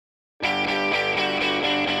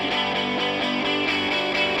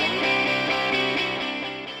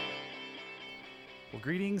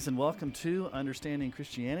Greetings and welcome to Understanding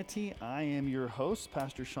Christianity. I am your host,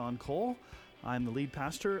 Pastor Sean Cole. I'm the lead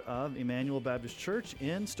pastor of Emmanuel Baptist Church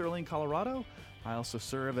in Sterling, Colorado. I also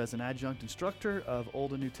serve as an adjunct instructor of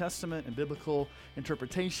Old and New Testament and biblical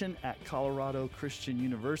interpretation at Colorado Christian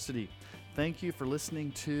University. Thank you for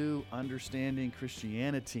listening to Understanding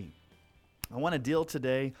Christianity. I want to deal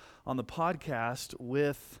today on the podcast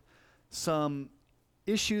with some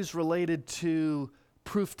issues related to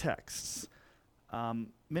proof texts.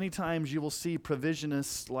 Many times you will see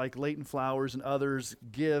provisionists like Leighton Flowers and others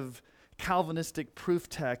give Calvinistic proof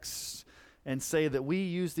texts and say that we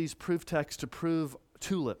use these proof texts to prove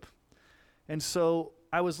tulip. And so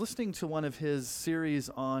I was listening to one of his series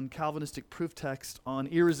on Calvinistic proof text on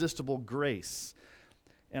irresistible grace.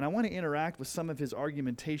 And I want to interact with some of his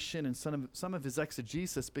argumentation and some of his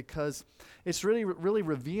exegesis because it's really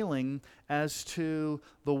revealing as to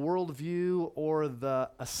the worldview or the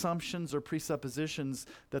assumptions or presuppositions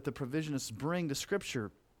that the provisionists bring to Scripture.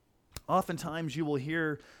 Oftentimes you will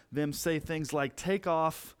hear them say things like, take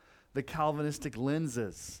off the Calvinistic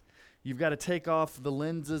lenses. You've got to take off the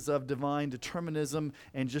lenses of divine determinism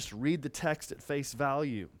and just read the text at face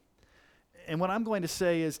value. And what I'm going to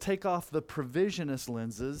say is take off the provisionist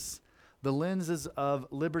lenses, the lenses of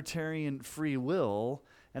libertarian free will,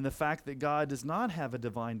 and the fact that God does not have a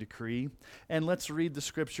divine decree, and let's read the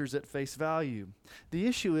Scriptures at face value. The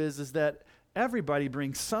issue is that everybody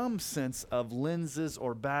brings some sense of lenses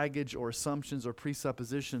or baggage or assumptions or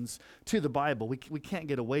presuppositions to the Bible. We can't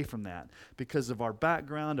get away from that because of our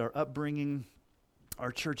background, our upbringing,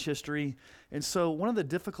 our church history. And so one of the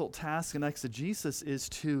difficult tasks in exegesis is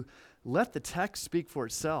to let the text speak for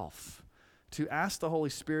itself, to ask the Holy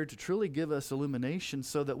Spirit to truly give us illumination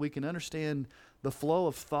so that we can understand the flow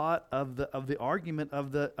of thought of the argument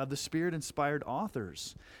of the Spirit-inspired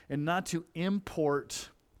authors, and not to import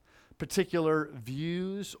particular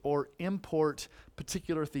views or import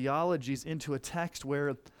particular theologies into a text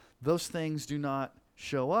where those things do not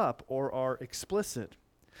show up or are explicit.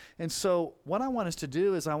 And so what I want us to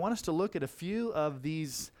do is I want us to look at a few of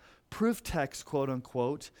these proof texts, quote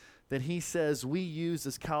unquote, that he says we use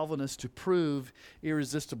as Calvinists to prove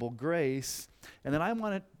irresistible grace. And then I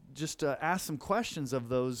want to just ask some questions of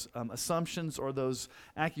those assumptions or those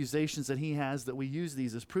accusations that he has that we use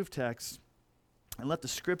these as proof texts, and let the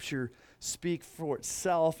Scripture speak for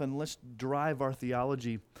itself, and let's derive our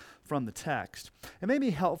theology from the text. It may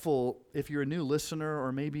be helpful if you're a new listener,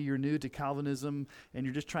 or maybe you're new to Calvinism and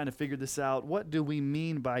you're just trying to figure this out. What do we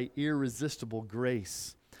mean by irresistible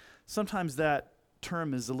grace? Sometimes that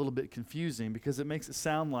term is a little bit confusing because it makes it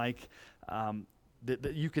sound like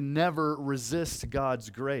that you can never resist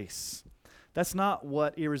God's grace. That's not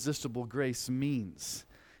what irresistible grace means.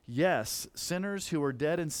 Yes, sinners who are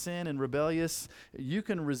dead in sin and rebellious, you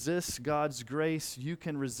can resist God's grace, you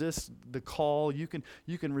can resist the call, you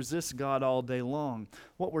can resist God all day long.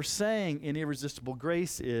 What we're saying in irresistible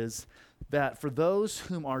grace is that for those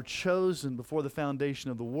whom are chosen before the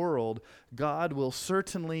foundation of the world, God will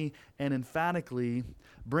certainly and emphatically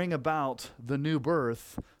bring about the new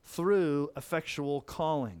birth through effectual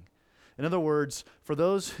calling. In other words, for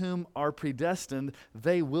those whom are predestined,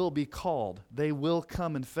 they will be called. They will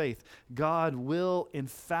come in faith. God will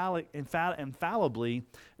infallibly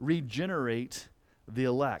regenerate the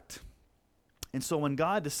elect. And so when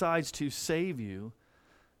God decides to save you,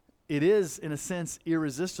 it is, in a sense,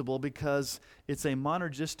 irresistible because it's a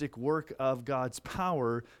monergistic work of God's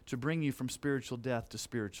power to bring you from spiritual death to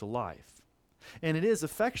spiritual life. And it is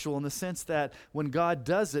effectual in the sense that when God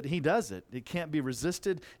does it, He does it. It can't be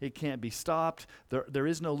resisted. It can't be stopped. There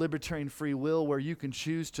is no libertarian free will where you can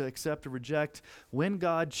choose to accept or reject. When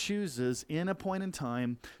God chooses in a point in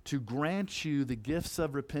time to grant you the gifts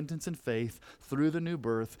of repentance and faith through the new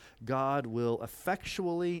birth, God will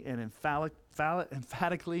effectually and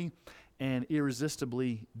emphatically and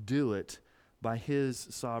irresistibly do it by His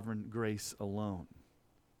sovereign grace alone.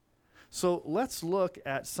 So let's look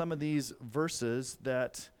at some of these verses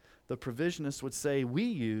that the provisionists would say we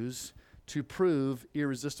use to prove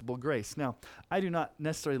irresistible grace. Now, I do not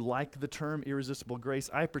necessarily like the term irresistible grace.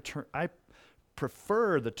 I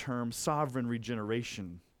prefer the term sovereign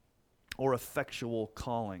regeneration or effectual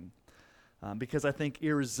calling because I think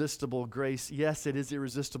irresistible grace, yes, it is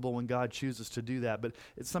irresistible when God chooses to do that, but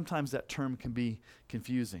sometimes that term can be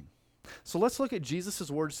confusing. So let's look at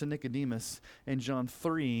Jesus' words to Nicodemus in John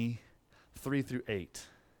 3:3 through 8.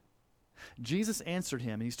 Jesus answered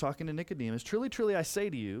him, and he's talking to Nicodemus, "Truly, truly, I say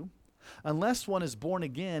to you, unless one is born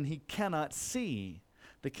again, he cannot see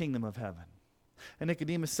the kingdom of heaven." And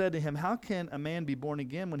Nicodemus said to him, "How can a man be born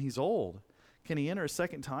again when he's old? Can he enter a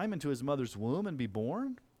second time into his mother's womb and be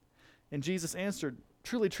born?" And Jesus answered,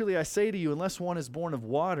 Truly, truly, I say to you, unless one is born of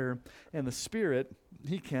water and the Spirit,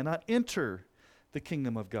 he cannot enter the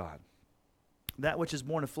kingdom of God. That which is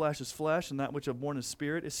born of flesh is flesh, and that which is born of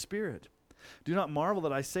spirit is spirit. Do not marvel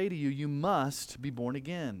that I say to you, you must be born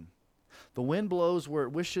again. The wind blows where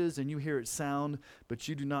it wishes, and you hear its sound, but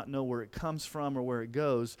you do not know where it comes from or where it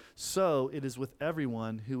goes. So it is with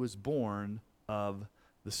everyone who is born of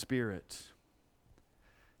the Spirit.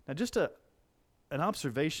 Now, just an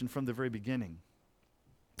observation from the very beginning.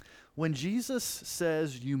 When Jesus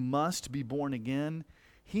says you must be born again,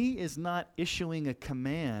 he is not issuing a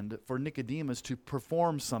command for Nicodemus to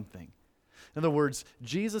perform something. In other words,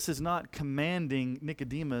 Jesus is not commanding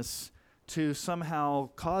Nicodemus to somehow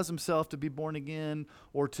cause himself to be born again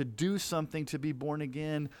or to do something to be born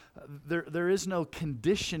again. There is no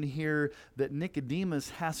condition here that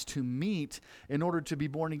Nicodemus has to meet in order to be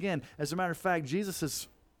born again. As a matter of fact, Jesus'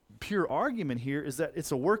 pure argument here is that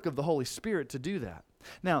it's a work of the Holy Spirit to do that.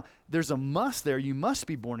 Now, there's a must there. You must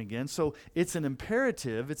be born again. So it's an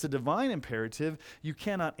imperative. It's a divine imperative. You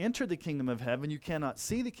cannot enter the kingdom of heaven. You cannot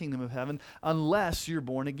see the kingdom of heaven unless you're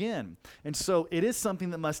born again. And so it is something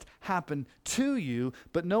that must happen to you,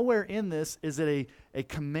 but nowhere in this is it a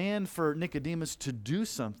command for Nicodemus to do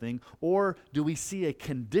something, or do we see a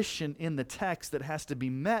condition in the text that has to be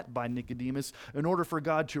met by Nicodemus in order for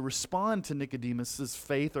God to respond to Nicodemus's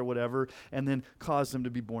faith or whatever and then cause them to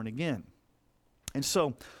be born again. And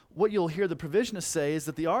so what you'll hear the provisionists say is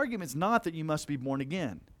that the argument's not that you must be born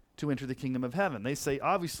again to enter the kingdom of heaven. They say,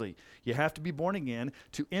 obviously, you have to be born again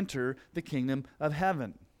to enter the kingdom of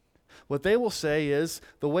heaven. What they will say is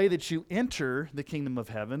the way that you enter the kingdom of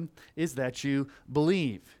heaven is that you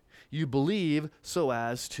believe. You believe so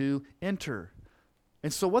as to enter.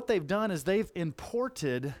 And so what they've done is they've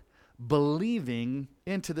imported believing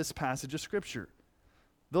into this passage of Scripture.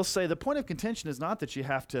 They'll say the point of contention is not that you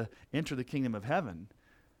have to enter the kingdom of heaven.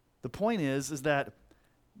 The point is that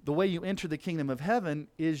the way you enter the kingdom of heaven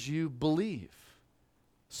is you believe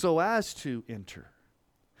so as to enter.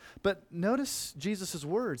 But notice Jesus'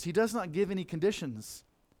 words. He does not give any conditions.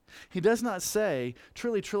 He does not say,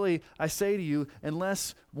 truly, truly, I say to you,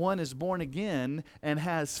 unless one is born again and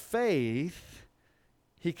has faith,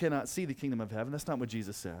 he cannot see the kingdom of heaven. That's not what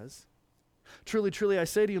Jesus says. Truly, truly, I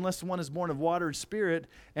say to you, unless one is born of water and spirit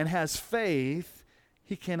and has faith,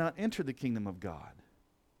 he cannot enter the kingdom of God.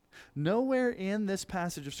 Nowhere in this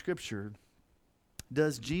passage of Scripture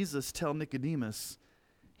does Jesus tell Nicodemus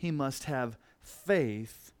he must have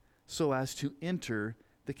faith so as to enter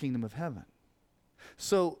the kingdom of heaven.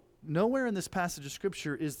 So nowhere in this passage of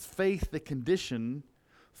Scripture is faith the condition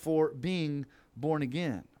for being born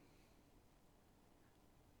again.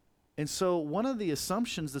 And so one of the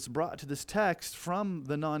assumptions that's brought to this text from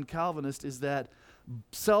the non-Calvinist is that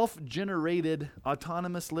self-generated,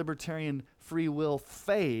 autonomous, libertarian, free will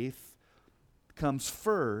faith comes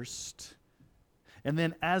first, and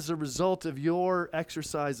then as a result of your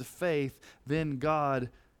exercise of faith, then God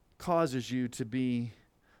causes you to be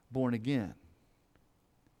born again.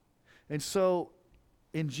 And so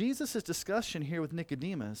in Jesus' discussion here with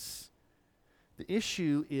Nicodemus, the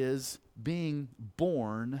issue is being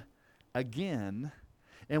born again,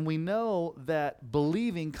 and we know that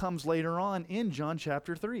believing comes later on in John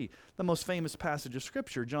chapter 3, the most famous passage of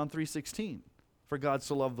Scripture, John 3:16. For God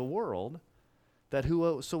so loved the world that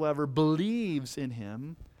whosoever believes in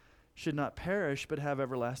him should not perish but have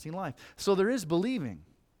everlasting life. So there is believing.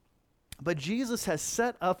 But Jesus has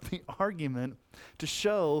set up the argument to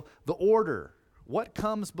show the order. What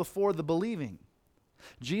comes before the believing?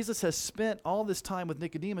 Jesus has spent all this time with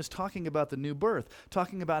Nicodemus talking about the new birth,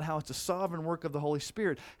 talking about how it's a sovereign work of the Holy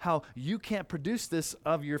Spirit, how you can't produce this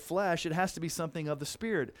of your flesh, it has to be something of the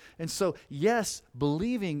Spirit. And so, yes,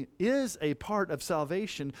 believing is a part of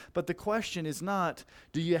salvation, but the question is not,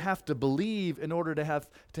 do you have to believe in order to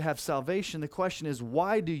have salvation? The question is,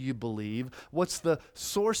 why do you believe? What's the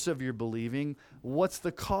source of your believing? What's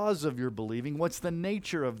the cause of your believing? What's the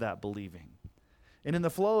nature of that believing? And in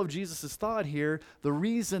the flow of Jesus' thought here, the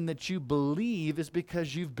reason that you believe is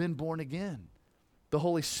because you've been born again. The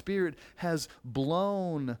Holy Spirit has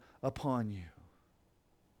blown upon you.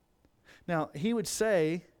 Now, he would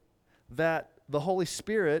say that the Holy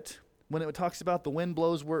Spirit, when it talks about the wind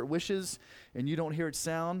blows where it wishes and you don't hear its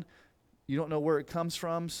sound, you don't know where it comes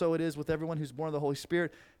from, so it is with everyone who's born of the Holy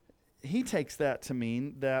Spirit. He takes that to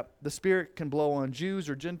mean that the Spirit can blow on Jews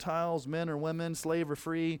or Gentiles, men or women, slave or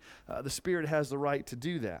free. The Spirit has the right to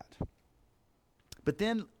do that. But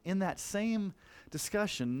then in that same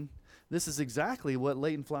discussion, this is exactly what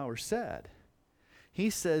Leighton Flowers said. He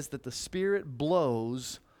says that the Spirit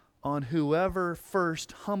blows on whoever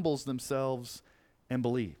first humbles themselves and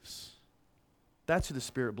believes. That's who the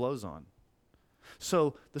Spirit blows on.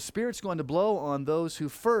 So the Spirit's going to blow on those who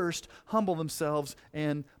first humble themselves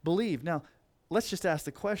and believe. Now, let's just ask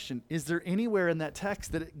the question, is there anywhere in that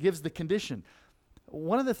text that it gives the condition?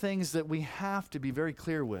 One of the things that we have to be very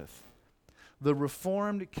clear with, the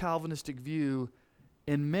Reformed Calvinistic view,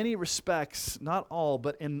 in many respects, not all,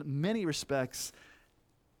 but in many respects,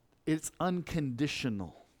 it's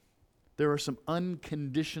unconditional. There are some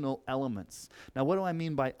unconditional elements. Now, what do I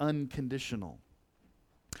mean by unconditional?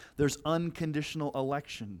 There's unconditional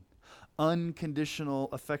election, unconditional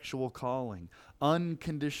effectual calling,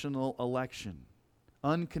 unconditional election,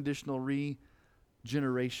 unconditional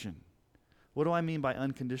regeneration. What do I mean by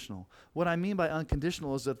unconditional? What I mean by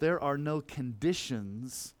unconditional is that there are no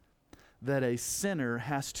conditions that a sinner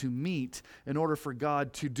has to meet in order for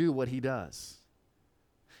God to do what he does.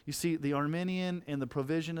 You see, the Arminian and the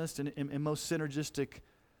provisionist and most synergistic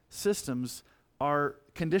systems are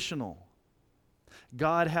conditional.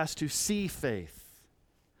 God has to see faith.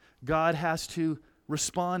 God has to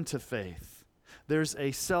respond to faith. There's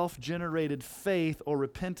a self-generated faith or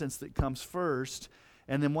repentance that comes first,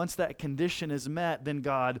 and then once that condition is met, then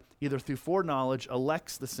God, either through foreknowledge,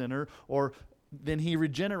 elects the sinner, or then he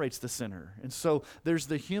regenerates the sinner. And so there's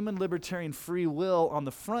the human libertarian free will on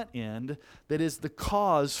the front end that is the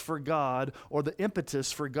cause for God, or the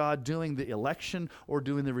impetus for God doing the election or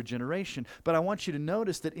doing the regeneration. But I want you to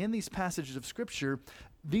notice that in these passages of Scripture,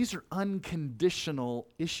 these are unconditional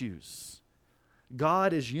issues.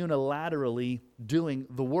 God is unilaterally doing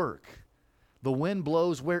the work. The wind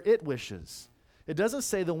blows where it wishes. It doesn't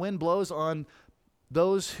say the wind blows on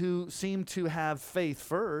those who seem to have faith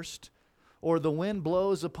first, or the wind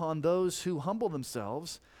blows upon those who humble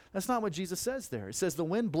themselves. That's not what Jesus says there. It says the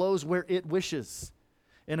wind blows where it wishes.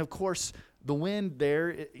 And of course, the wind there,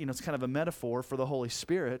 it's kind of a metaphor for the Holy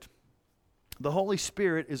Spirit. The Holy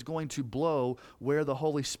Spirit is going to blow where the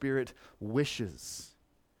Holy Spirit wishes.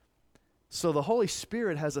 So the Holy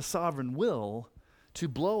Spirit has a sovereign will to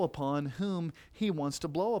blow upon whom he wants to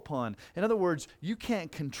blow upon. In other words, you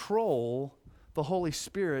can't control the Holy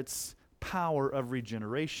Spirit's power of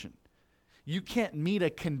regeneration. You can't meet a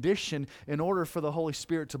condition in order for the Holy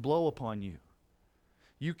Spirit to blow upon you.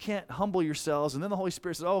 You can't humble yourselves, and then the Holy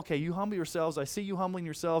Spirit says, okay, you humble yourselves. I see you humbling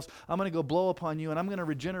yourselves. I'm going to go blow upon you, and I'm going to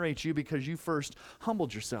regenerate you because you first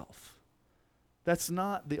humbled yourself. That's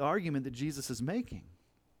not the argument that Jesus is making.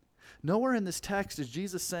 Nowhere in this text is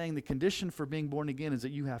Jesus saying the condition for being born again is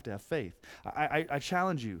that you have to have faith. I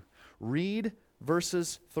challenge you, read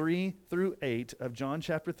verses 3 through 8 of John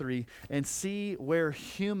chapter 3 and see where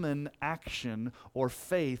human action or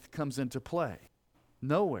faith comes into play.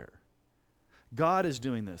 Nowhere. God is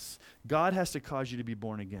doing this. God has to cause you to be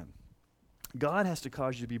born again. God has to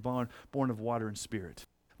cause you to be born of water and Spirit.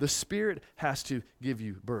 The Spirit has to give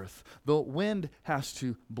you birth. The wind has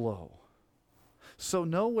to blow. So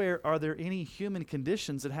nowhere are there any human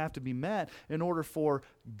conditions that have to be met in order for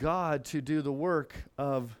God to do the work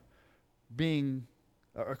of being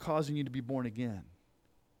or causing you to be born again.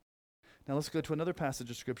 Now let's go to another passage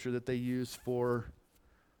of Scripture that they use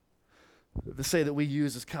that we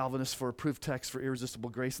use as Calvinists for a proof text for irresistible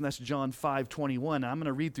grace, and that's John 5:21. I'm going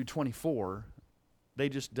to read through 24. They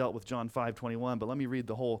just dealt with John 5:21, but let me read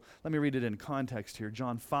it in context here.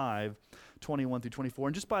 John 5:21 through 24.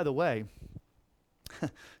 And just by the way,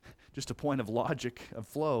 just a point of logic, of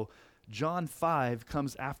flow, John 5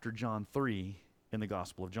 comes after John 3 in the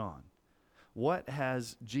Gospel of John. What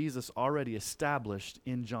has Jesus already established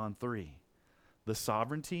in John 3? The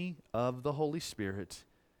sovereignty of the Holy Spirit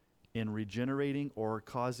in regenerating or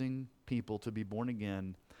causing people to be born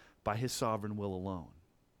again by his sovereign will alone.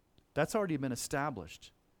 That's already been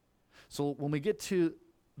established. So when we get to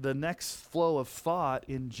the next flow of thought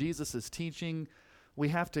in Jesus' teaching, we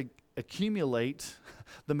have to accumulate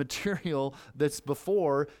the material that's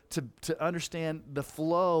before to understand the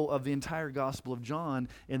flow of the entire Gospel of John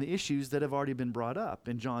and the issues that have already been brought up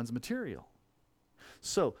in John's material.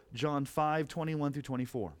 So, John 5:21 through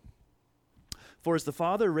 24. For as the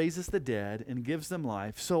Father raises the dead and gives them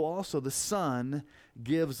life, so also the Son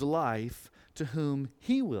gives life to whom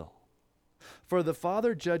he will. For the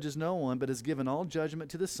Father judges no one, but has given all judgment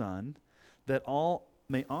to the Son, that all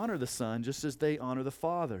may honor the Son just as they honor the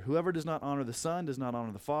Father. Whoever does not honor the Son does not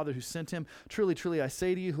honor the Father who sent him. Truly, truly, I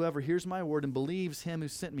say to you, whoever hears my word and believes him who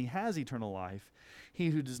sent me has eternal life. He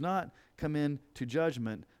who does not come into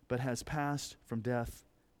judgment, but has passed from death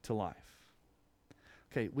to life.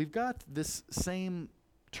 Okay, we've got this same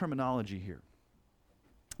terminology here.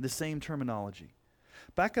 The same terminology.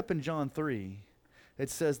 Back up in John 3, it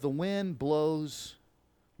says, the wind blows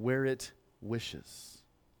where it wishes.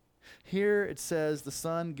 Here it says the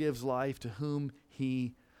Son gives life to whom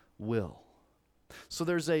he will. So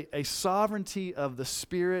there's a sovereignty of the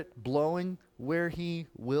Spirit blowing where he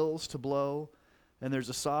wills to blow, and there's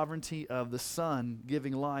a sovereignty of the Son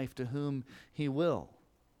giving life to whom he will.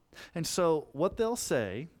 And so what they'll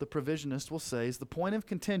say, the provisionist will say, is the point of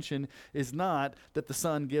contention is not that the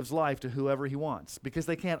Son gives life to whoever he wants, because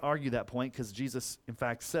they can't argue that point because Jesus, in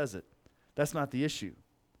fact, says it. That's not the issue.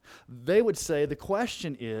 They would say the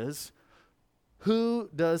question is, who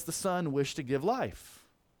does the Son wish to give life?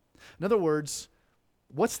 In other words,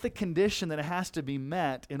 what's the condition that has to be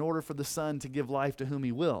met in order for the Son to give life to whom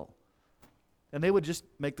he will? And they would just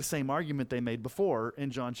make the same argument they made before in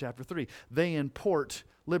John chapter 3. They import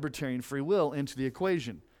libertarian free will into the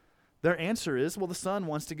equation. Their answer is, well, the Son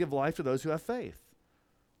wants to give life to those who have faith,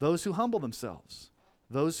 those who humble themselves,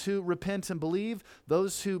 those who repent and believe,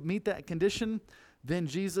 those who meet that condition. Then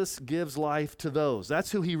Jesus gives life to those.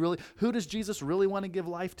 That's who does Jesus really want to give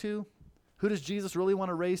life to? Who does Jesus really want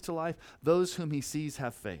to raise to life? Those whom he sees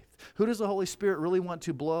have faith. Who does the Holy Spirit really want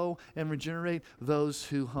to blow and regenerate? Those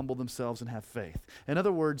who humble themselves and have faith. In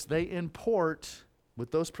other words, they import,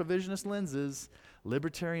 with those provisionist lenses,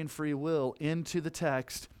 libertarian free will into the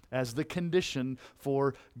text as the condition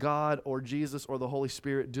for God or Jesus or the Holy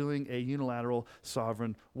Spirit doing a unilateral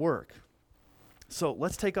sovereign work. So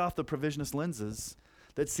let's take off the provisionist lenses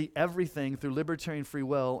that see everything through libertarian free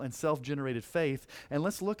will and self-generated faith, and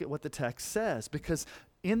let's look at what the text says, because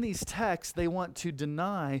in these texts, they want to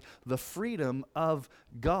deny the freedom of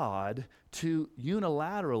God to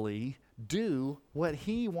unilaterally do what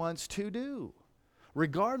he wants to do,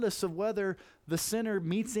 regardless of whether the sinner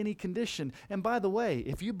meets any condition. And by the way,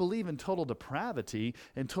 if you believe in total depravity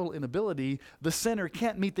and total inability, the sinner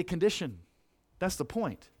can't meet the condition. That's the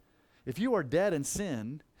point. If you are dead in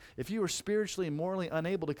sin, if you are spiritually and morally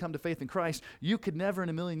unable to come to faith in Christ, you could never in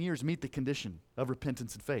a million years meet the condition of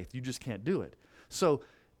repentance and faith. You just can't do it. So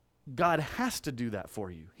God has to do that for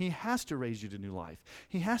you. He has to raise you to new life.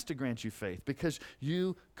 He has to grant you faith because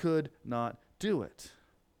you could not do it.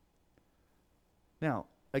 Now,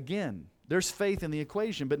 again, there's faith in the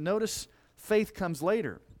equation, but notice faith comes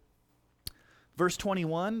later. Verse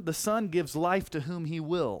 21, the Son gives life to whom he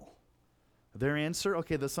will. Their answer,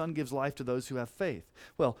 okay, the Son gives life to those who have faith.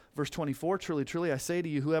 Well, verse 24, truly, truly, I say to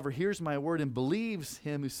you, whoever hears my word and believes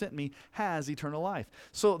him who sent me has eternal life.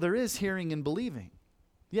 So there is hearing and believing.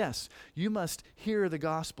 Yes, you must hear the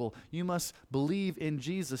gospel. You must believe in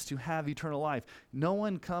Jesus to have eternal life. No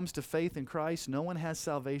one comes to faith in Christ. No one has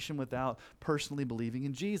salvation without personally believing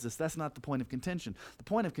in Jesus. That's not the point of contention. The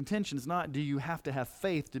point of contention is not, do you have to have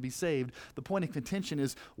faith to be saved? The point of contention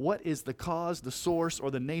is, what is the cause, the source, or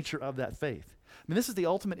the nature of that faith? I mean, this is the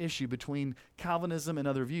ultimate issue between Calvinism and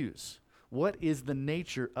other views. What is the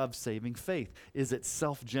nature of saving faith? Is it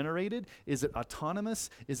self-generated? Is it autonomous?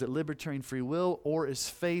 Is it libertarian free will? Or is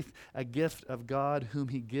faith a gift of God whom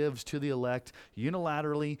he gives to the elect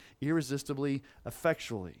unilaterally, irresistibly,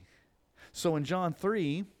 effectually? So in John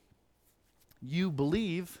 3, you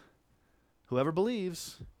believe, whoever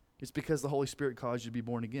believes, it's because the Holy Spirit caused you to be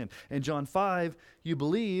born again. In John 5, you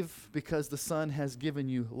believe because the Son has given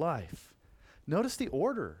you life. Notice the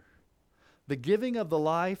order. The giving of the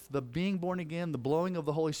life, the being born again, the blowing of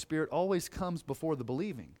the Holy Spirit always comes before the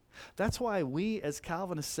believing. That's why we as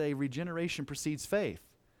Calvinists say regeneration precedes faith.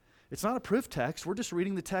 It's not a proof text. We're just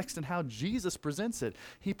reading the text and how Jesus presents it.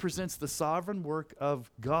 He presents the sovereign work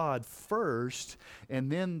of God first,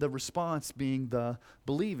 and then the response being the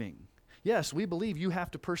believing. Yes, we believe you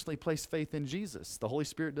have to personally place faith in Jesus. The Holy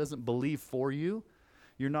Spirit doesn't believe for you.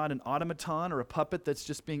 You're not an automaton or a puppet that's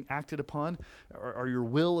just being acted upon, or your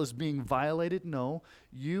will is being violated. No,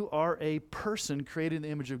 you are a person created in the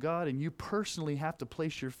image of God, and you personally have to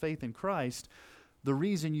place your faith in Christ. The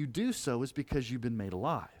reason you do so is because you've been made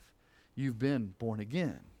alive. You've been born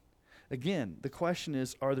again. Again, the question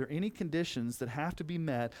is, are there any conditions that have to be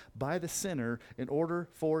met by the sinner in order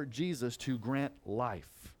for Jesus to grant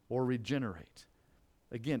life or regenerate?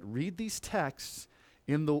 Again, read these texts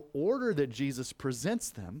in the order that Jesus presents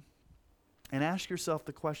them, and ask yourself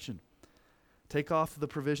the question. Take off the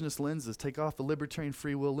provisionist lenses, take off the libertarian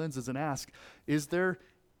free will lenses, and ask,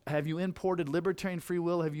 have you imported libertarian free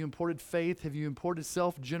will? Have you imported faith? Have you imported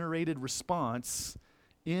self-generated response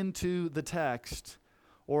into the text?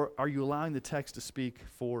 Or are you allowing the text to speak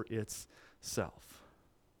for itself?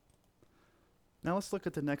 Now let's look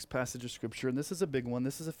at the next passage of Scripture, and this is a big one.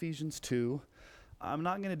 This is Ephesians 2. I'm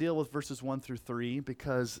not going to deal with verses 1 through 3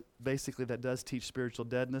 because basically that does teach spiritual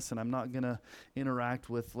deadness, and I'm not going to interact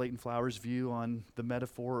with Leighton Flowers' view on the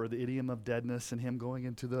metaphor or the idiom of deadness and him going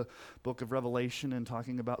into the book of Revelation and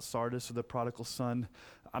talking about Sardis or the prodigal son.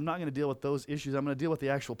 I'm not going to deal with those issues. I'm going to deal with the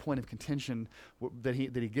actual point of contention that he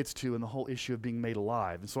gets to in the whole issue of being made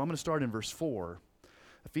alive. And so I'm going to start in verse 4,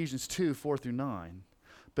 Ephesians 2, 4 through 9.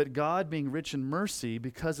 But God, being rich in mercy,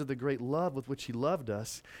 because of the great love with which he loved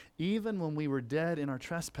us, even when we were dead in our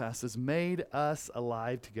trespasses, made us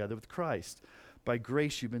alive together with Christ. By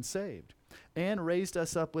grace you've been saved. And raised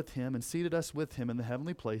us up with him and seated us with him in the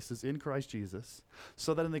heavenly places in Christ Jesus,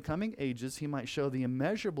 so that in the coming ages he might show the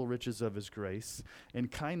immeasurable riches of his grace and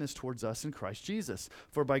kindness towards us in Christ Jesus.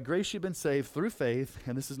 For by grace you've been saved through faith,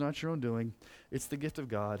 and this is not your own doing. It's the gift of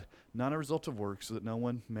God, not a result of works, so that no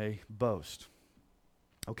one may boast.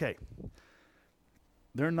 Okay,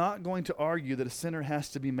 they're not going to argue that a sinner has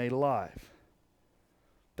to be made alive.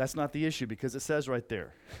 That's not the issue because it says right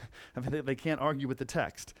there. I mean, they can't argue with the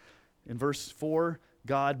text. In verse 4,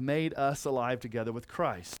 God made us alive together with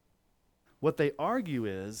Christ. What they argue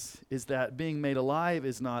is that being made alive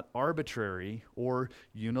is not arbitrary or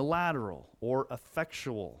unilateral or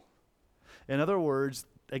effectual. In other words,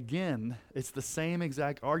 again, it's the same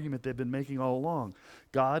exact argument they've been making all along.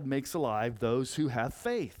 God makes alive those who have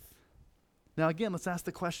faith. Now again, let's ask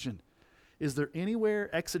the question. Is there anywhere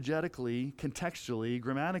exegetically, contextually,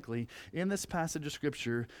 grammatically in this passage of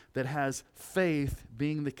Scripture that has faith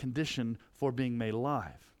being the condition for being made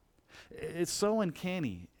alive? It's so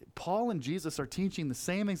uncanny. Paul and Jesus are teaching the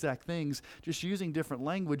same exact things, just using different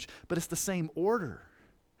language, but it's the same order.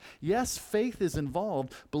 Yes, faith is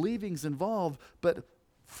involved, believing's involved, but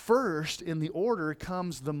first in the order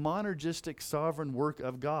comes the monergistic sovereign work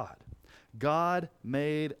of God. God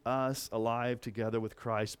made us alive together with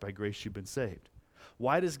Christ. By grace you've been saved.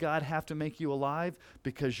 Why does God have to make you alive?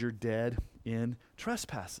 Because you're dead in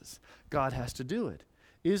trespasses. God has to do it.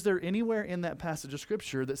 Is there anywhere in that passage of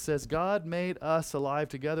Scripture that says God made us alive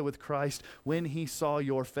together with Christ when he saw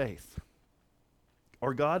your faith?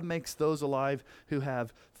 Or God makes those alive who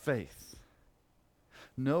have faith?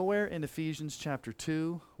 Nowhere in Ephesians chapter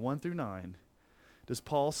 2, 1 through 9, does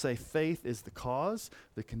Paul say faith is the cause,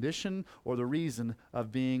 the condition, or the reason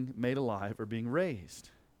of being made alive or being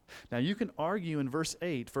raised. Now you can argue in verse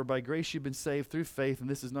 8, for by grace you've been saved through faith, and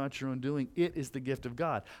this is not your own doing, it is the gift of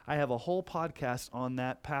God. I have a whole podcast on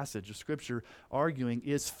that passage of Scripture arguing,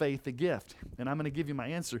 is faith a gift? And I'm going to give you my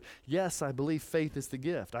answer. Yes, I believe faith is the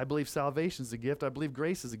gift. I believe salvation is a gift. I believe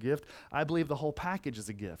grace is a gift. I believe the whole package is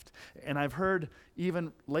a gift. And I've heard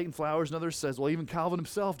even Leighton Flowers and others says, well, even Calvin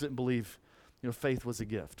himself didn't believe faith was a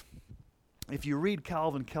gift. If you read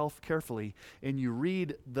Calvin carefully and you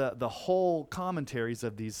read the whole commentaries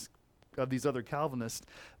of these other Calvinists,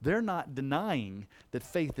 they're not denying that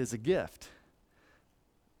faith is a gift.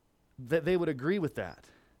 That they would agree with that.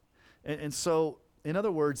 And so, in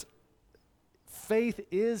other words, faith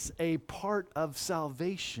is a part of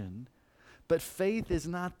salvation, but faith is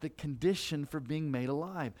not the condition for being made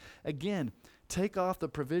alive. Again, take off the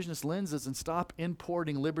provisionist lenses and stop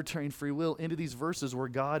importing libertarian free will into these verses where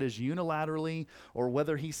God is unilaterally, or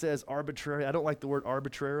whether he says arbitrary. I don't like the word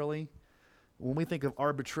arbitrarily. When we think of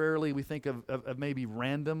arbitrarily, we think of maybe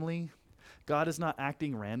randomly. God is not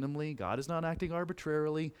acting randomly. God is not acting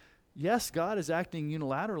arbitrarily. Yes, God is acting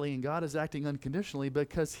unilaterally and God is acting unconditionally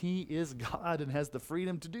because he is God and has the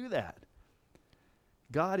freedom to do that.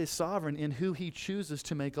 God is sovereign in who he chooses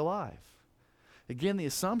to make alive. Again, the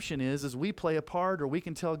assumption is we play a part, or we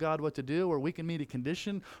can tell God what to do, or we can meet a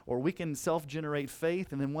condition, or we can self-generate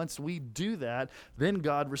faith, and then once we do that, then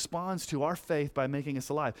God responds to our faith by making us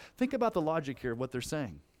alive. Think about the logic here of what they're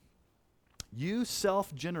saying. You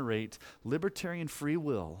self-generate libertarian free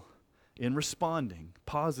will in responding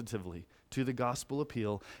positively to the gospel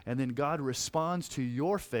appeal, and then God responds to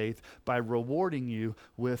your faith by rewarding you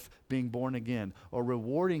with being born again, or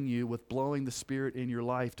rewarding you with blowing the Spirit in your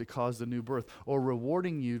life to cause the new birth, or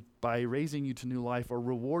rewarding you by raising you to new life, or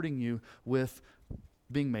rewarding you with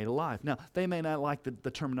being made alive. Now, they may not like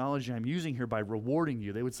the terminology I'm using here by rewarding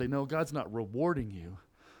you. They would say, no, God's not rewarding you.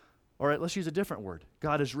 All right, let's use a different word.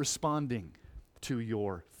 God is responding to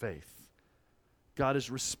your faith. God is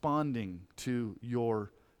responding to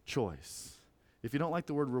your choice. If you don't like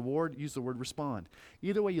the word reward, use the word respond.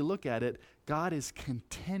 Either way you look at it, God is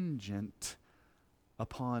contingent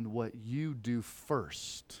upon what you do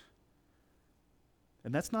first.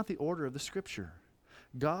 And that's not the order of the Scripture.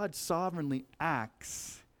 God sovereignly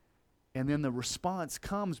acts, and then the response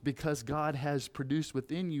comes because God has produced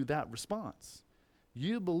within you that response.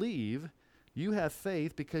 You believe, you have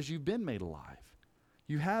faith because you've been made alive.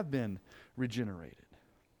 You have been regenerated.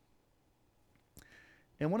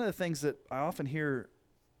 And one of the things that I often hear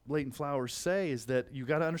Leighton Flowers say is that you've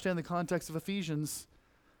got to understand the context of Ephesians.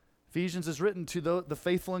 Ephesians is written to the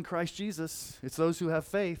faithful in Christ Jesus. It's those who have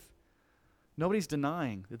faith. Nobody's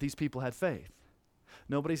denying that these people had faith.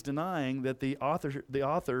 Nobody's denying that the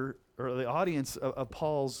author or the audience of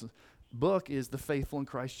Paul's book is the faithful in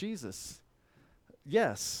Christ Jesus.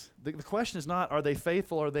 Yes, the question is not, are they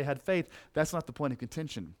faithful or they had faith? That's not the point of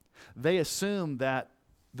contention. They assumed that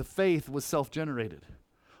the faith was self-generated,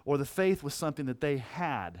 or the faith was something that they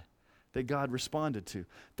had that God responded to.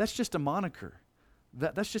 That's just a moniker.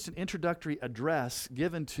 That's just an introductory address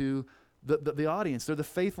given to the audience. They're the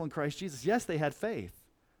faithful in Christ Jesus. Yes, they had faith,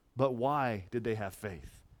 but why did they have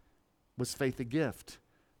faith? Was faith a gift?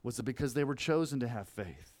 Was it because they were chosen to have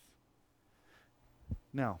faith?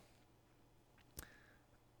 Now,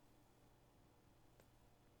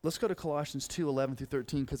 let's go to Colossians 2:11 through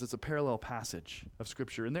 13 because it's a parallel passage of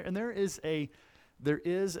Scripture. And there is a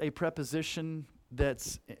preposition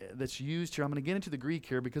that's used here. I'm going to get into the Greek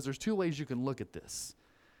here because there's two ways you can look at this.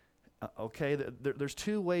 There's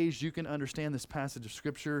two ways you can understand this passage of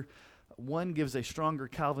Scripture. One gives a stronger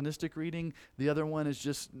Calvinistic reading. The other one is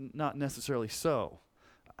just not necessarily so.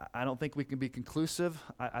 I don't think we can be conclusive.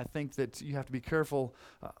 I think that you have to be careful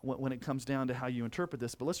when it comes down to how you interpret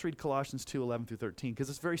this. But let's read Colossians 2:11 through 13 because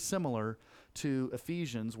it's very similar to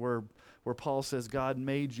Ephesians where Paul says God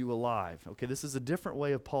made you alive. Okay, this is a different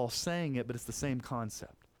way of Paul saying it, but it's the same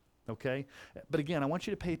concept. Okay? But again, I want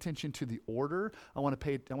you to pay attention to the order. I want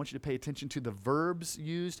you to pay attention to the verbs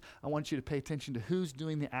used. I want you to pay attention to who's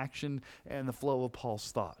doing the action and the flow of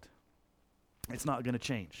Paul's thought. It's not going to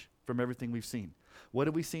change from everything we've seen. What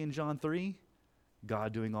did we see in John 3?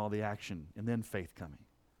 God doing all the action and then faith coming.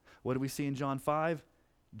 What did we see in John 5?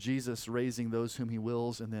 Jesus raising those whom he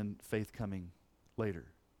wills and then faith coming later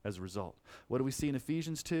as a result. What do we see in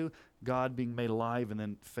Ephesians 2? God being made alive and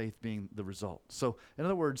then faith being the result. So, in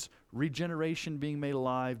other words, regeneration, being made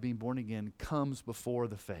alive, being born again, comes before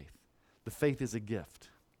the faith. The faith is a gift.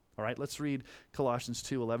 All right, let's read Colossians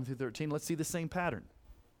 2:11 through 13. Let's see the same pattern.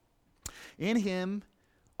 In him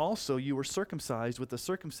also you were circumcised with the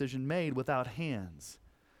circumcision made without hands,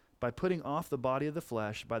 by putting off the body of the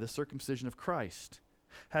flesh by the circumcision of Christ,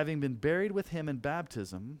 having been buried with him in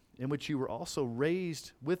baptism, in which you were also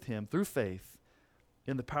raised with him through faith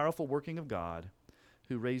in the powerful working of God,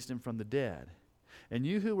 who raised him from the dead. And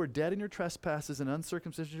you who were dead in your trespasses and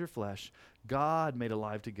uncircumcision of your flesh, God made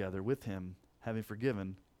alive together with him, having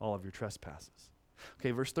forgiven all of your trespasses. Okay,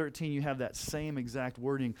 verse 13, you have that same exact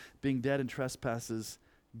wording, being dead in trespasses,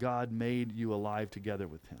 God made you alive together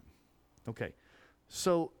with him. Okay,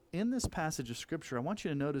 so in this passage of Scripture, I want you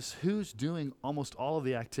to notice who's doing almost all of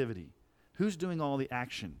the activity. Who's doing all the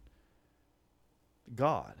action?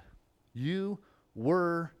 God. You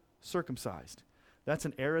were circumcised. That's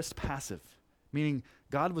an aorist passive, meaning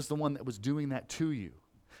God was the one that was doing that to you.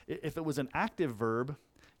 If it was an active verb,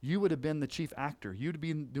 you would have been the chief actor. You'd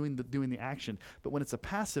be doing the action. But when it's a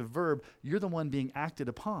passive verb, you're the one being acted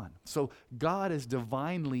upon. So God is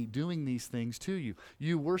divinely doing these things to you.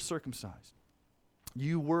 You were circumcised.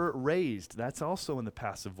 You were raised. That's also in the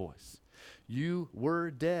passive voice. You were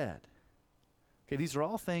dead. Okay, these are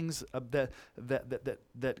all things that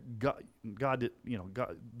God did,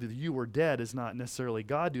 God, the you were dead is not necessarily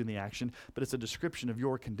God doing the action, but it's a description of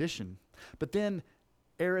your condition. But then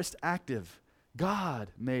aorist active.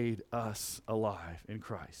 God made us alive in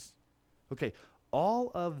Christ. Okay, all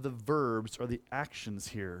of the verbs or the actions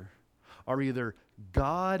here are either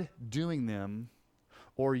God doing them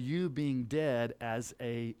or you being dead as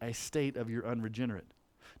a state of your unregenerate.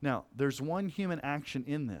 Now, there's one human action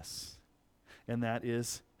in this, and that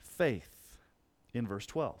is faith in verse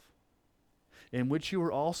 12, in which you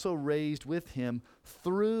were also raised with him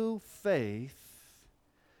through faith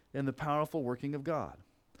in the powerful working of God.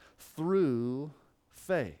 Through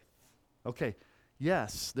faith. Okay,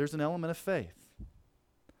 yes, there's an element of faith.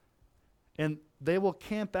 And they will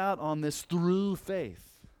camp out on this through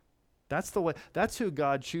faith. That's the way, that's who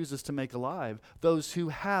God chooses to make alive, those who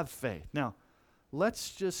have faith. Now,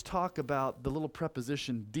 let's just talk about the little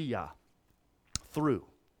preposition dia, through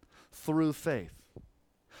faith.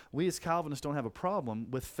 We as Calvinists don't have a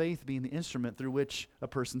problem with faith being the instrument through which a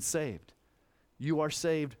person's saved. You are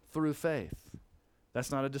saved through faith. That's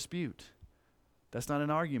not a dispute. That's not an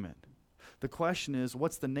argument. The question is,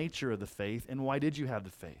 what's the nature of the faith and why did you have the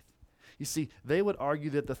faith? You see, they would argue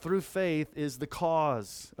that the through faith is the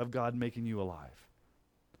cause of God making you alive.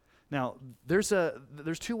 Now, there's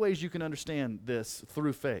two ways you can understand this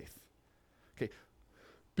through faith. Okay,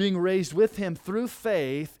 being raised with him through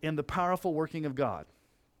faith in the powerful working of God.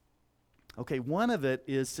 Okay, one of it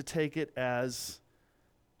is to take it as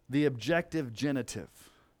the objective genitive.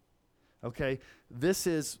 Okay, this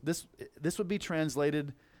would be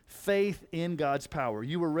translated faith in God's power.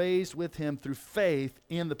 You were raised with him through faith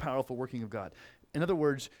in the powerful working of God. In other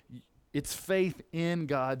words, it's faith in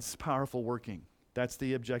God's powerful working. That's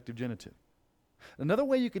the objective genitive. Another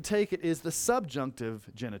way you could take it is the subjunctive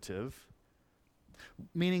genitive,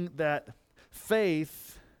 meaning that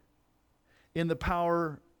faith in the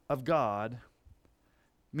power of God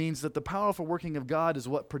means that the powerful working of God is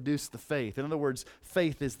what produced the faith. In other words,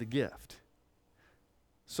 faith is the gift.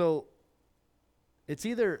 So it's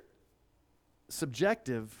either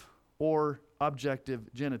subjective or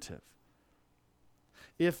objective genitive.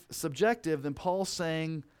 If subjective, then Paul's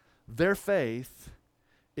saying their faith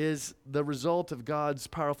is the result of God's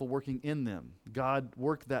powerful working in them. God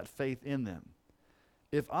worked that faith in them.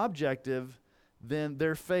 If objective, then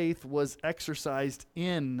their faith was exercised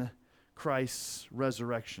in Christ's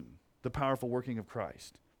resurrection, the powerful working of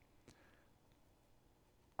Christ.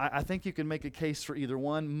 I think you can make a case for either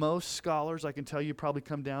one. Most scholars, I can tell you, probably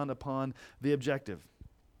come down upon the objective.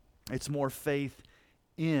 It's more faith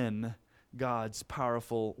in God's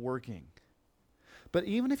powerful working. But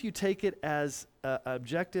even if you take it as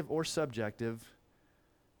objective or subjective,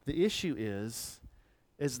 the issue is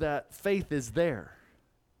that faith is there.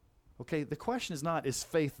 Okay, the question is not, is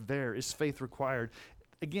faith there? Is faith required?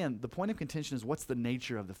 Again, the point of contention is, what's the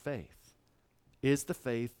nature of the faith? Is the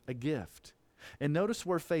faith a gift? And notice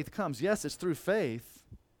where faith comes. Yes, it's through faith.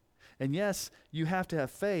 And yes, you have to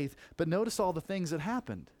have faith, but notice all the things that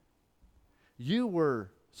happened. You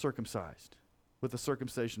were circumcised with a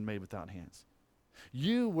circumcision made without hands.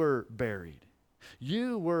 You were buried.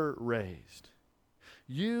 You were raised.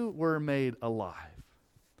 You were made alive.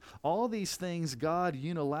 All these things God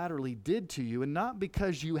unilaterally did to you, and not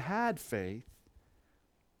because you had faith.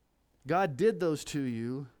 God did those to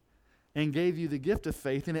you and gave you the gift of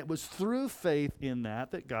faith, and it was through faith in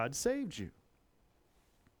that God saved you.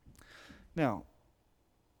 Now,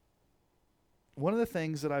 one of the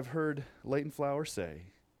things that I've heard Leighton Flower say,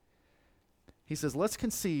 he says, let's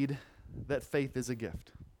concede that faith is a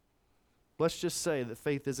gift. Let's just say that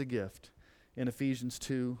faith is a gift in Ephesians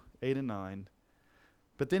 2, 8 and 9.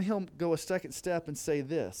 But then he'll go a second step and say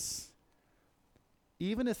this: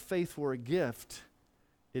 even if faith were a gift,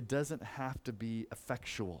 it doesn't have to be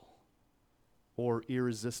effectual or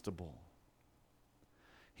irresistible.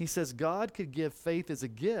 He says God could give faith as a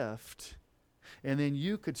gift, and then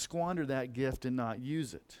you could squander that gift and not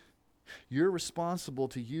use it. You're responsible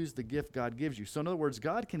to use the gift God gives you. So in other words,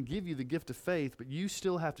 God can give you the gift of faith, but you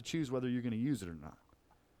still have to choose whether you're going to use it or not.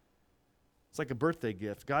 It's like a birthday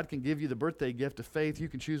gift. God can give you the birthday gift of faith. You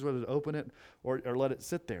can choose whether to open it or let it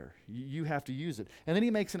sit there. You have to use it. And then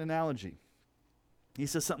he makes an analogy. He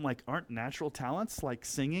says something like, aren't natural talents like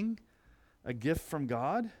singing a gift from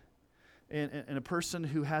God? And a person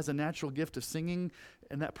who has a natural gift of singing,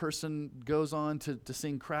 and that person goes on to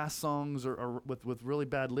sing crass songs or with really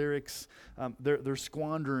bad lyrics, they're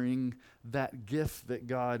squandering that gift that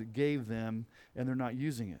God gave them, and they're not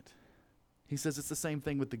using it. He says it's the same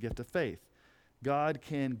thing with the gift of faith. God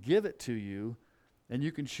can give it to you, and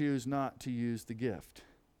you can choose not to use the gift.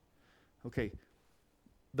 Okay,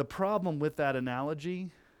 the problem with that analogy,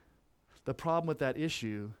 the problem with that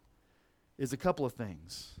issue is a couple of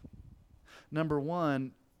things. Number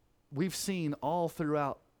one, we've seen all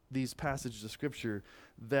throughout these passages of Scripture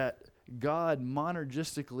that God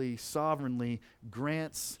monergistically, sovereignly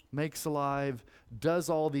grants, makes alive, does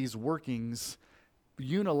all these workings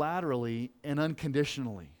unilaterally and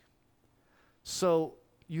unconditionally. So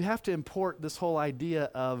you have to import this whole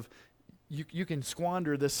idea of you can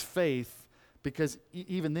squander this faith because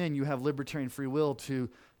even then you have libertarian free will to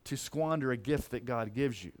squander a gift that God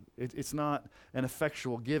gives you. It's not an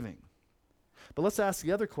effectual giving. But let's ask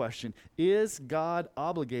the other question. Is God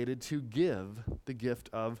obligated to give the gift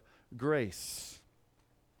of grace?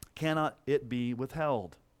 Cannot it be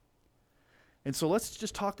withheld? And so let's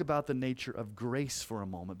just talk about the nature of grace for a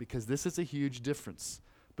moment, because this is a huge difference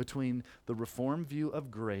between the Reformed view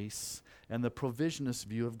of grace and the provisionist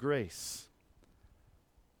view of grace.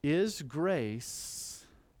 Is grace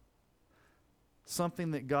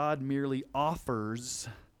something that God merely offers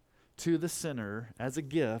to the sinner as a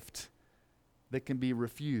gift that can be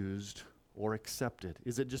refused or accepted?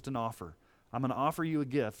 Is it just an offer? I'm going to offer you a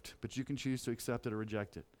gift, but you can choose to accept it or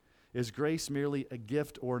reject it. Is grace merely a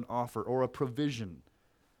gift or an offer or a provision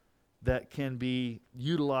that can be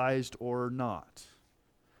utilized or not?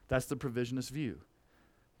 That's the provisionist view.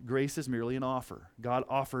 Grace is merely an offer. God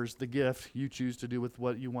offers the gift. You choose to do with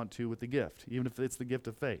what you want to with the gift, even if it's the gift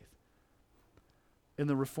of faith. in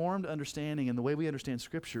the Reformed understanding and the way we understand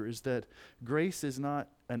Scripture is that grace is not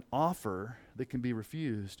an offer that can be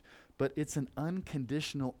refused, but it's an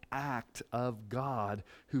unconditional act of God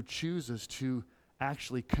who chooses to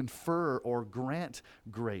actually confer or grant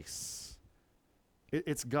grace.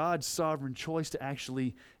 It's God's sovereign choice to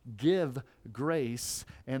actually give grace,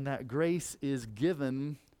 and that grace is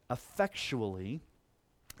given effectually.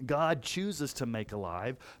 God chooses to make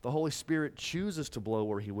alive. The Holy Spirit chooses to blow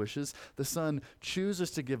where He wishes. The Son chooses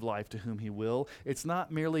to give life to whom He will. It's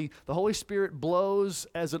not merely the Holy Spirit blows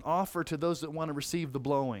as an offer to those that want to receive the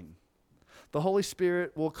blowing. The Holy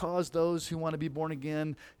Spirit will cause those who want to be born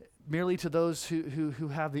again merely to those who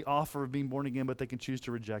have the offer of being born again, but they can choose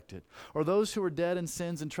to reject it. Or those who are dead in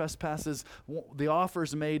sins and trespasses, the offer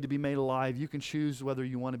is made to be made alive. You can choose whether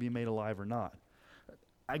you want to be made alive or not.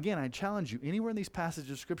 Again, I challenge you, anywhere in these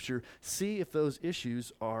passages of Scripture, see if those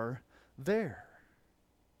issues are there.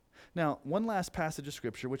 Now, one last passage of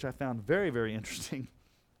Scripture, which I found very, very interesting.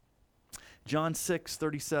 John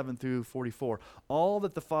 6:37 through 44. All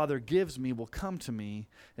that the Father gives me will come to me,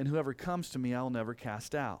 and whoever comes to me I will never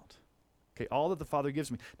cast out. Okay, all that the Father gives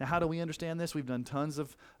me. Now, how do we understand this? We've done tons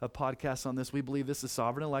of podcasts on this. We believe this is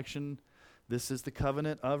sovereign election. This is the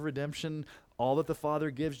covenant of redemption. All that the Father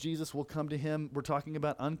gives Jesus will come to Him. We're talking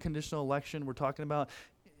about unconditional election. We're talking about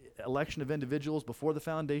election of individuals before the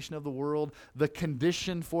foundation of the world. The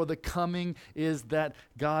condition for the coming is that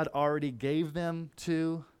God already gave them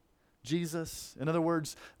to Jesus. In other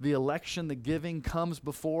words, the election, the giving comes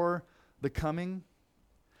before the coming.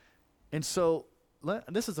 And so,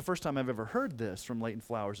 this is the first time I've ever heard this from Leighton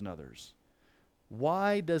Flowers and others.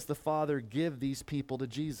 Why does the Father give these people to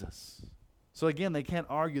Jesus? So again, they can't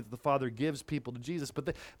argue that the Father gives people to Jesus,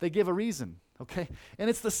 but they give a reason, okay? And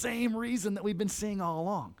it's the same reason that we've been seeing all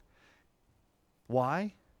along.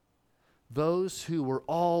 Why? Those who were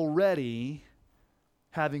already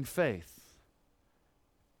having faith.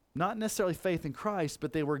 Not necessarily faith in Christ,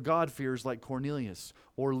 but they were God-fearers like Cornelius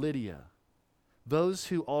or Lydia. Those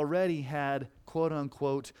who already had,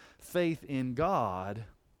 quote-unquote, faith in God,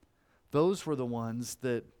 those were the ones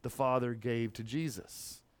that the Father gave to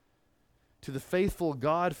Jesus. To the faithful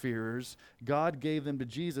God-fearers, God gave them to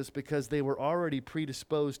Jesus because they were already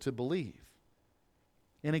predisposed to believe.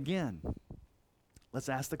 And again, let's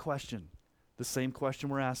ask the question, the same question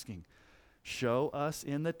we're asking. Show us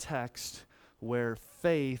in the text where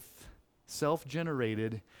faith,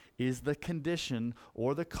 self-generated, is the condition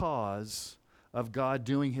or the cause of God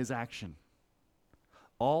doing His action.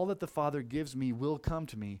 All that the Father gives me will come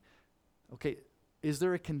to me. Okay, is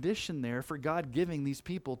there a condition there for God giving these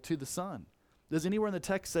people to the Son? Does anywhere in the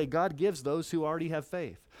text say God gives those who already have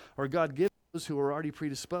faith, or God gives those who are already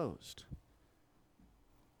predisposed?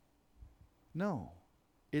 No.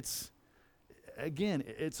 It's a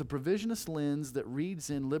provisionist lens that reads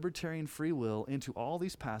in libertarian free will into all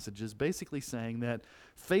these passages, basically saying that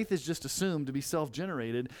faith is just assumed to be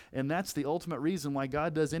self-generated, and that's the ultimate reason why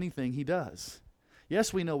God does anything He does.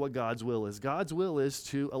 Yes, we know what God's will is. God's will is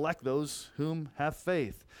to elect those whom have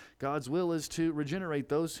faith. God's will is to regenerate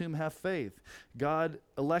those whom have faith. God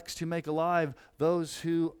elects to make alive those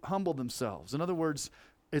who humble themselves. In other words,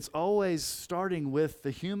 it's always starting with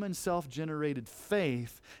the human self-generated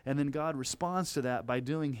faith, and then God responds to that by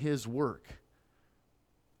doing His work.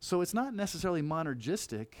 So it's not necessarily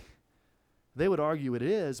monergistic. They would argue it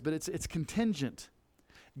is, but it's contingent.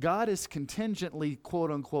 God is contingently,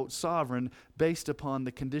 quote-unquote, sovereign based upon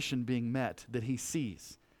the condition being met that He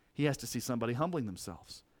sees. He has to see somebody humbling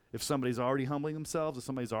themselves. If somebody's already humbling themselves, if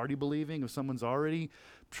somebody's already believing, if someone's already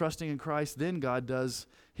trusting in Christ, then God does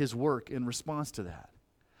His work in response to that.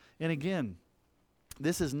 And again,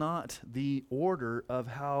 this is not the order of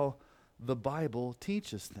how the Bible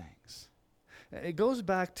teaches things. It goes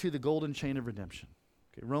back to the golden chain of redemption.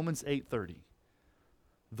 Okay, Romans 8:30.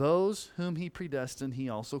 Those whom He predestined, He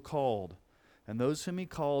also called. And those whom He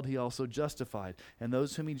called, He also justified. And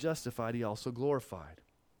those whom He justified, He also glorified.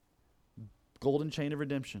 Golden chain of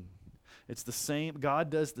redemption. It's the same. God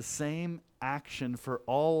does the same action for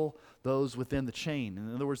all those within the chain.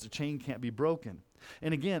 In other words, the chain can't be broken.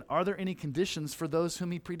 And again, are there any conditions for those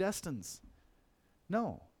whom He predestines?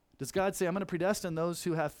 No. Does God say, I'm going to predestine those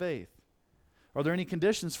who have faith? Are there any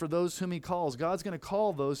conditions for those whom He calls? God's going to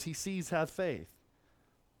call those He sees have faith.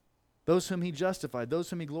 Those whom He justified, those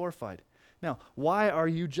whom He glorified. Now, why are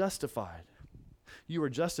you justified? You are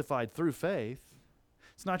justified through faith.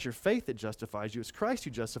 It's not your faith that justifies you, it's Christ who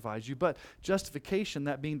justifies you, but justification,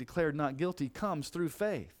 that being declared not guilty, comes through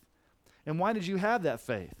faith. And why did you have that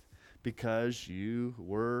faith? Because you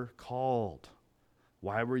were called.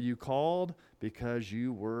 Why were you called? Because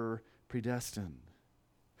you were predestined.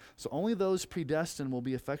 So only those predestined will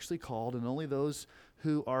be effectually called, and only those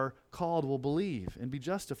who are called will believe and be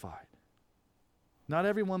justified. Not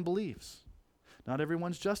everyone believes. Not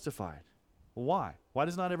everyone's justified. Well, why? Why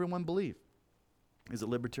does not everyone believe? Is it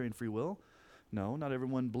libertarian free will? No, not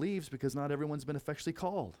everyone believes because not everyone's been effectually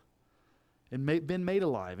called and been made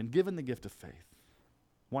alive and given the gift of faith.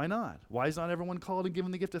 Why not? Why is not everyone called and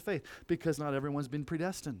given the gift of faith? Because not everyone's been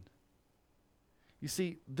predestined. You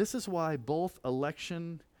see, this is why both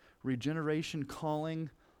election, regeneration, calling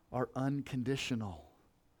are unconditional.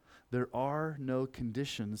 There are no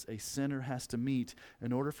conditions a sinner has to meet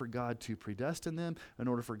in order for God to predestine them, in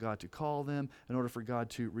order for God to call them, in order for God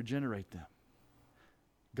to regenerate them.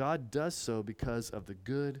 God does so because of the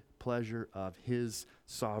good pleasure of His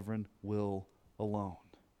sovereign will alone.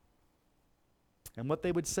 And what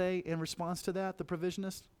they would say in response to that, the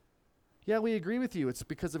provisionists? Yeah, we agree with you. It's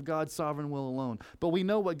because of God's sovereign will alone. But we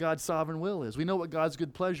know what God's sovereign will is. We know what God's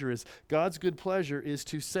good pleasure is. God's good pleasure is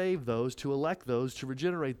to save those, to elect those, to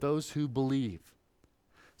regenerate those who believe.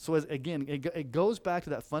 So again, it goes back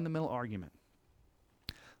to that fundamental argument.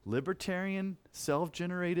 Libertarian,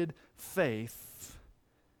 self-generated faith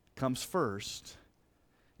comes first,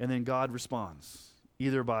 and then God responds,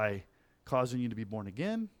 either by causing you to be born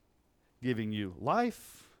again, giving you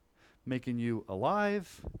life, making you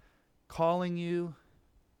alive, calling you.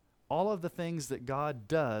 All of the things that God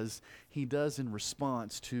does, He does in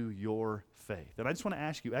response to your faith. And I just want to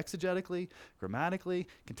ask you, exegetically, grammatically,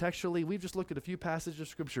 contextually, we've just looked at a few passages of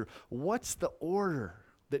Scripture. What's the order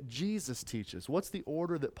that Jesus teaches? What's the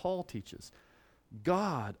order that Paul teaches?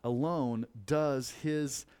 God alone does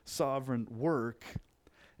His sovereign work,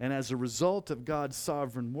 and as a result of God's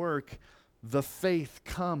sovereign work, the faith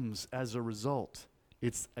comes as a result.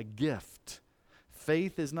 It's a gift.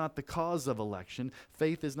 Faith is not the cause of election.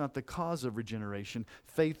 Faith is not the cause of regeneration.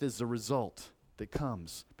 Faith is the result that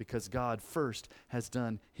comes because God first has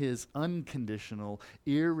done His unconditional,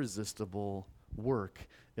 irresistible work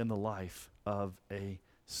in the life of a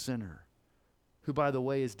sinner, who, by the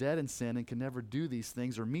way, is dead in sin and can never do these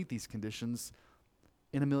things or meet these conditions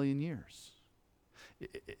in a million years.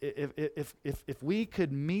 If we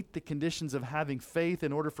could meet the conditions of having faith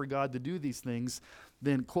in order for God to do these things,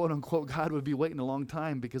 then quote unquote God would be waiting a long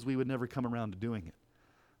time because we would never come around to doing it.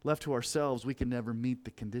 Left to ourselves, we can never meet the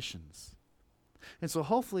conditions. And so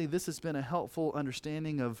hopefully this has been a helpful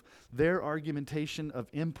understanding of their argumentation of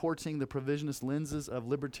importing the provisionist lenses of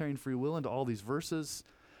libertarian free will into all these verses,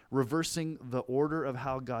 reversing the order of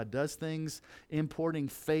how God does things, importing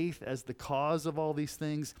faith as the cause of all these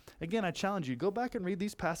things. Again, I challenge you, go back and read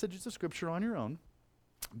these passages of Scripture on your own.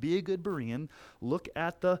 Be a good Berean. Look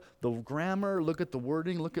at the grammar, look at the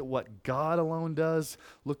wording, look at what God alone does,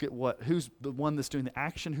 look at who's the one that's doing the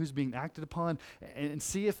action, who's being acted upon, and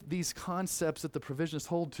see if these concepts that the provisionists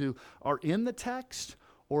hold to are in the text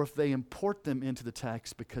or if they import them into the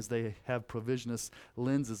text because they have provisionist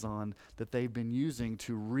lenses on that they've been using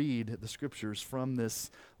to read the Scriptures from this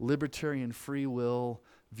libertarian free will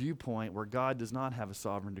viewpoint where God does not have a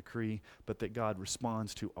sovereign decree, but that God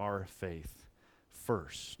responds to our faith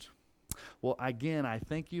first. Well, again, I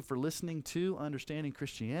thank you for listening to Understanding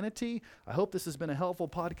Christianity. I hope this has been a helpful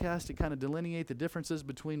podcast to kind of delineate the differences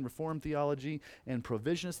between Reformed theology and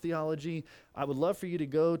provisionist theology. I would love for you to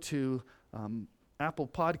go to Apple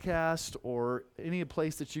Podcast or any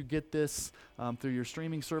place that you get this through your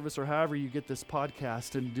streaming service or however you get this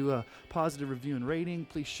podcast, and do a positive review and rating.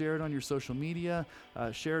 Please share it on your social media,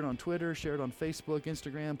 share it on Twitter, share it on Facebook,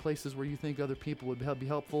 Instagram, places where you think other people would be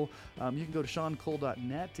helpful. You can go to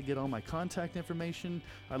SeanCole.net to get all my contact information.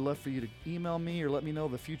 I'd love for you to email me or let me know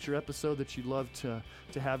the future episode that you'd love to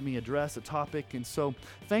have me address a topic. And so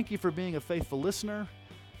thank you for being a faithful listener.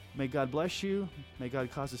 May God bless you. May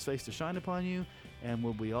God cause His face to shine upon you. And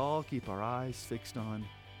will we all keep our eyes fixed on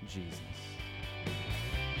Jesus?